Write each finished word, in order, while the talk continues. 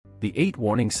The 8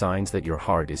 warning signs that your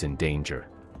heart is in danger.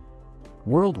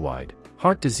 Worldwide,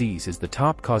 heart disease is the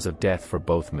top cause of death for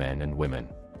both men and women.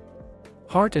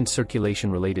 Heart and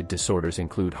circulation-related disorders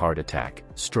include heart attack,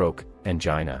 stroke,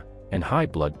 angina, and high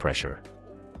blood pressure.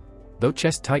 Though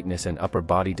chest tightness and upper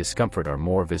body discomfort are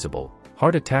more visible,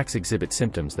 heart attacks exhibit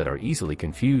symptoms that are easily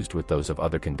confused with those of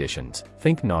other conditions.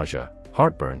 Think nausea,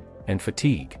 heartburn, and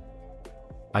fatigue.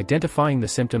 Identifying the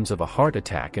symptoms of a heart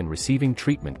attack and receiving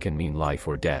treatment can mean life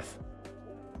or death.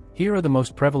 Here are the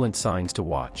most prevalent signs to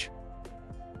watch.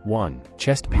 1.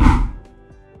 Chest pain.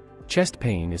 Chest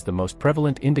pain is the most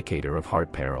prevalent indicator of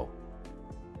heart peril.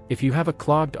 If you have a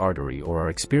clogged artery or are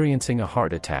experiencing a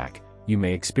heart attack, you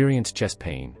may experience chest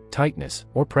pain, tightness,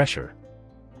 or pressure.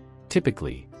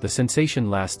 Typically, the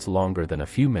sensation lasts longer than a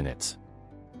few minutes.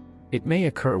 It may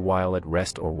occur while at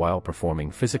rest or while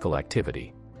performing physical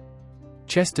activity.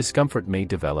 Chest discomfort may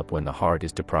develop when the heart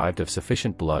is deprived of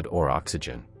sufficient blood or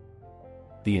oxygen.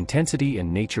 The intensity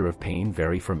and nature of pain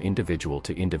vary from individual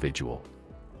to individual.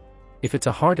 If it's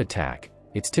a heart attack,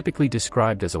 it's typically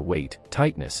described as a weight,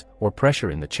 tightness, or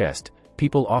pressure in the chest.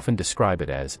 People often describe it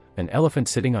as an elephant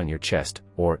sitting on your chest,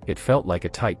 or it felt like a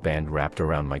tight band wrapped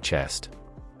around my chest.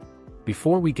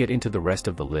 Before we get into the rest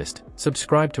of the list,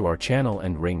 subscribe to our channel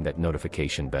and ring that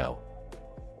notification bell.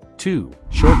 2.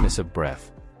 Shortness of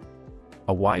breath.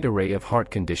 A wide array of heart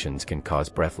conditions can cause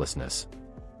breathlessness.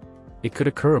 It could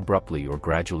occur abruptly or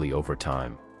gradually over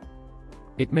time.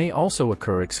 It may also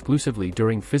occur exclusively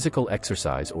during physical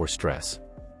exercise or stress.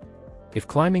 If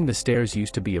climbing the stairs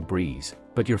used to be a breeze,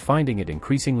 but you're finding it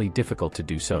increasingly difficult to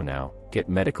do so now, get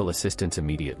medical assistance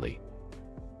immediately.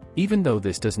 Even though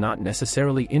this does not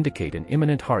necessarily indicate an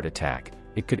imminent heart attack,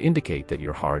 it could indicate that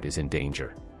your heart is in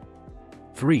danger.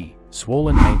 3.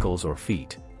 Swollen ankles or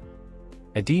feet.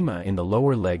 Edema in the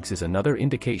lower legs is another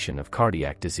indication of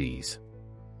cardiac disease.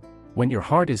 When your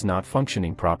heart is not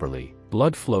functioning properly,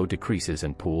 blood flow decreases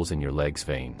and pools in your legs'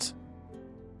 veins.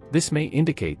 This may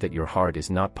indicate that your heart is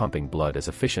not pumping blood as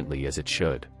efficiently as it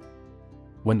should.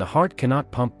 When the heart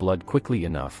cannot pump blood quickly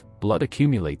enough, blood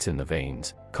accumulates in the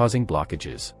veins, causing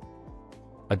blockages.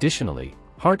 Additionally,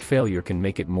 heart failure can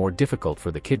make it more difficult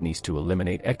for the kidneys to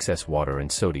eliminate excess water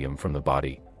and sodium from the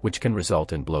body, which can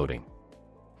result in bloating.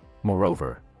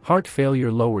 Moreover, heart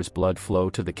failure lowers blood flow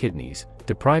to the kidneys,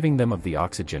 depriving them of the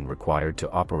oxygen required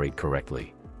to operate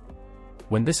correctly.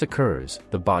 When this occurs,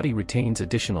 the body retains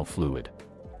additional fluid.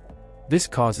 This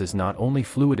causes not only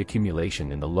fluid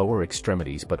accumulation in the lower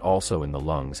extremities but also in the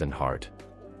lungs and heart.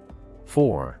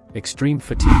 4. Extreme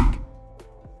fatigue.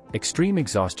 Extreme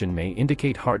exhaustion may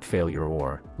indicate heart failure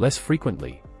or, less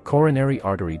frequently, coronary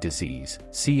artery disease,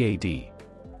 CAD.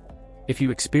 If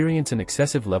you experience an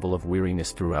excessive level of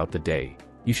weariness throughout the day,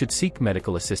 you should seek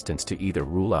medical assistance to either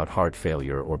rule out heart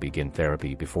failure or begin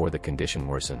therapy before the condition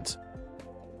worsens.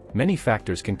 Many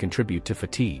factors can contribute to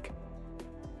fatigue.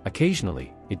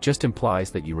 Occasionally, it just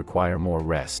implies that you require more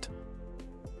rest.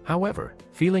 However,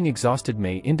 feeling exhausted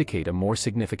may indicate a more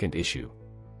significant issue.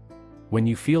 When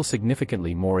you feel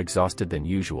significantly more exhausted than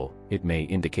usual, it may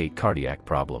indicate cardiac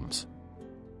problems.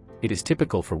 It is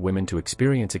typical for women to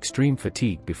experience extreme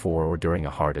fatigue before or during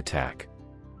a heart attack.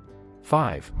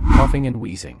 5. Coughing and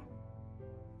wheezing.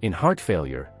 In heart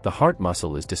failure, the heart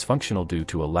muscle is dysfunctional due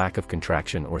to a lack of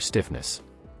contraction or stiffness.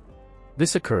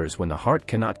 This occurs when the heart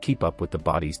cannot keep up with the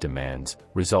body's demands,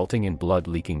 resulting in blood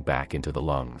leaking back into the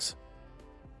lungs.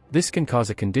 This can cause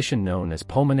a condition known as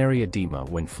pulmonary edema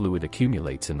when fluid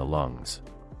accumulates in the lungs.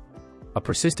 A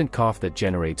persistent cough that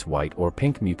generates white or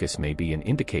pink mucus may be an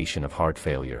indication of heart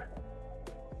failure.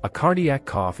 A cardiac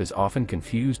cough is often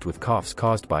confused with coughs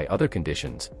caused by other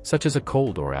conditions, such as a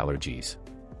cold or allergies.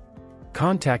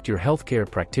 Contact your healthcare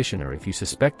practitioner if you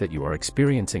suspect that you are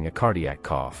experiencing a cardiac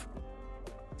cough.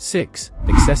 6.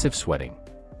 Excessive sweating.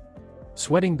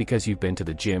 Sweating because you've been to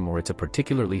the gym or it's a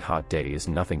particularly hot day is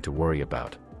nothing to worry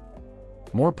about.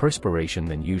 More perspiration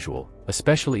than usual,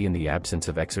 especially in the absence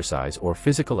of exercise or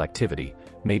physical activity,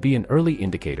 may be an early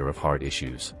indicator of heart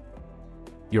issues.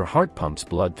 Your heart pumps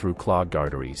blood through clogged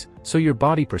arteries, so your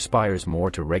body perspires more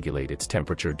to regulate its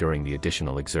temperature during the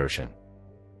additional exertion.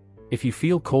 If you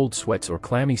feel cold sweats or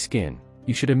clammy skin,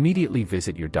 you should immediately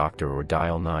visit your doctor or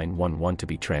dial 911 to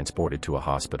be transported to a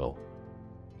hospital.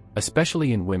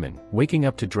 Especially in women, waking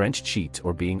up to drenched sheets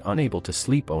or being unable to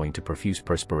sleep owing to profuse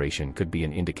perspiration could be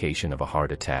an indication of a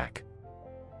heart attack.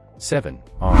 7.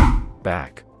 Arm,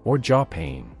 back, or jaw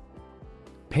pain.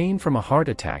 Pain from a heart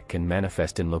attack can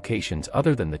manifest in locations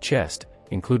other than the chest,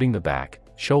 including the back,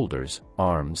 shoulders,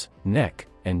 arms, neck,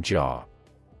 and jaw.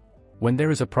 When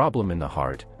there is a problem in the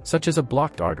heart, such as a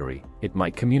blocked artery, it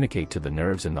might communicate to the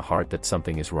nerves in the heart that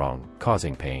something is wrong,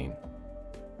 causing pain.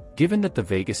 Given that the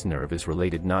vagus nerve is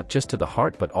related not just to the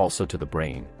heart but also to the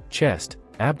brain, chest,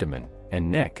 abdomen,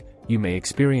 and neck, you may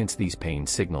experience these pain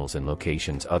signals in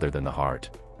locations other than the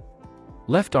heart.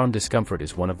 Left arm discomfort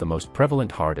is one of the most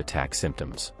prevalent heart attack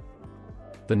symptoms.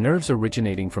 The nerves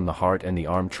originating from the heart and the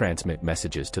arm transmit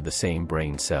messages to the same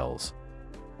brain cells.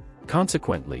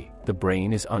 Consequently, the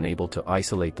brain is unable to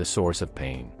isolate the source of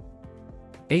pain.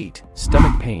 8.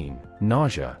 Stomach pain,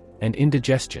 nausea, and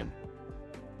indigestion.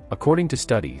 According to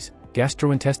studies,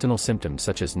 gastrointestinal symptoms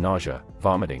such as nausea,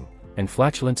 vomiting, and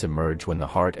flatulence emerge when the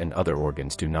heart and other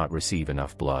organs do not receive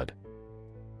enough blood.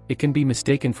 It can be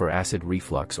mistaken for acid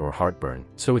reflux or heartburn,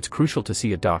 so it's crucial to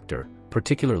see a doctor,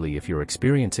 particularly if you're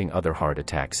experiencing other heart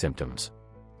attack symptoms.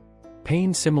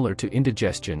 Pain similar to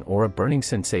indigestion or a burning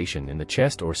sensation in the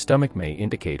chest or stomach may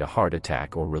indicate a heart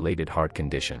attack or related heart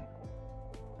condition.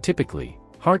 Typically,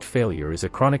 heart failure is a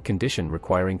chronic condition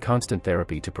requiring constant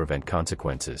therapy to prevent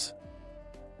consequences.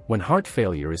 When heart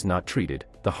failure is not treated,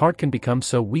 the heart can become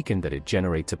so weakened that it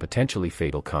generates a potentially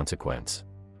fatal consequence.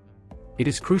 It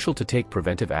is crucial to take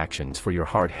preventive actions for your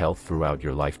heart health throughout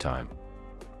your lifetime.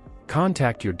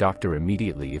 Contact your doctor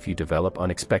immediately if you develop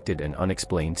unexpected and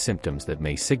unexplained symptoms that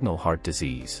may signal heart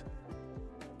disease.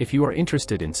 If you are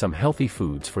interested in some healthy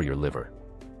foods for your liver,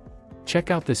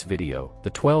 check out this video, the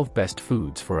 12 best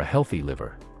foods for a healthy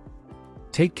liver.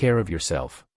 Take care of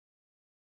yourself.